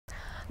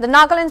The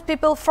Nagaland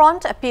People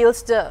Front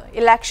appeals the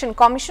Election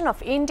Commission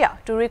of India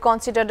to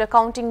reconsider the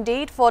counting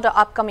date for the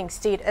upcoming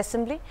state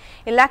assembly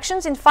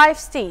elections in 5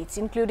 states,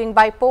 including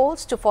by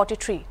polls to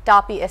 43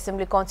 Tapi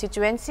Assembly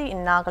constituency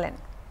in Nagaland.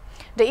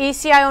 The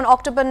ACI on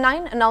October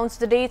 9 announced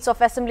the dates of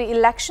assembly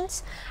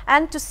elections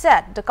and to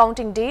set the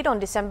counting date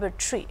on December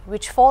 3,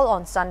 which fall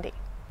on Sunday.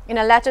 In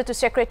a letter to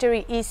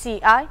Secretary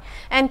ECI,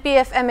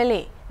 NPF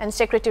MLA and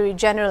Secretary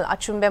General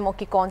Achumbe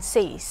Mokikon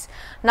says,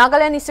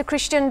 Nagaland is a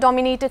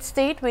Christian-dominated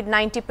state with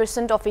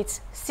 90% of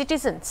its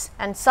citizens,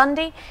 and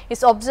Sunday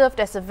is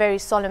observed as a very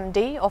solemn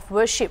day of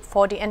worship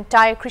for the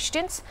entire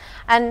Christians,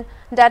 and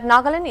that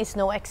Nagaland is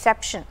no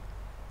exception.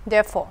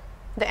 Therefore,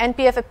 the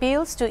NPF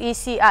appeals to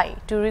ECI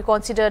to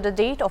reconsider the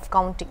date of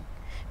counting.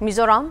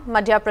 Mizoram,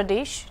 Madhya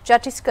Pradesh,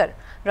 Chhattisgarh,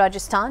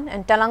 Rajasthan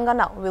and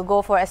Telangana will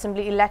go for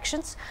assembly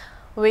elections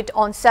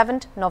on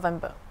 7th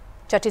November.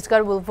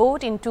 Chhattisgarh will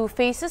vote in 2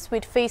 phases,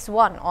 with phase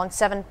 1 on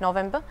 7th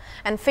November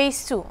and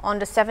phase 2 on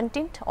the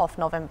 17th of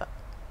November.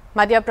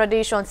 Madhya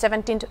Pradesh on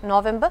 17th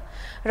November,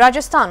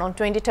 Rajasthan on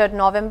 23rd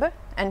November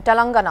and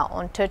Telangana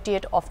on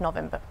 30th of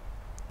November.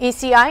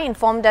 ACI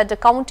informed that the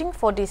counting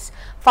for these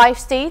 5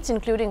 states,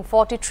 including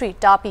 43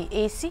 Tapi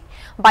AC,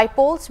 by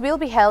polls will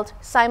be held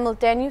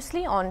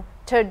simultaneously on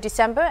 3rd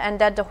December and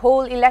that the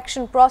whole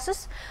election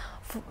process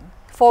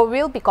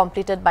will be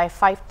completed by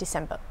 5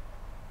 December.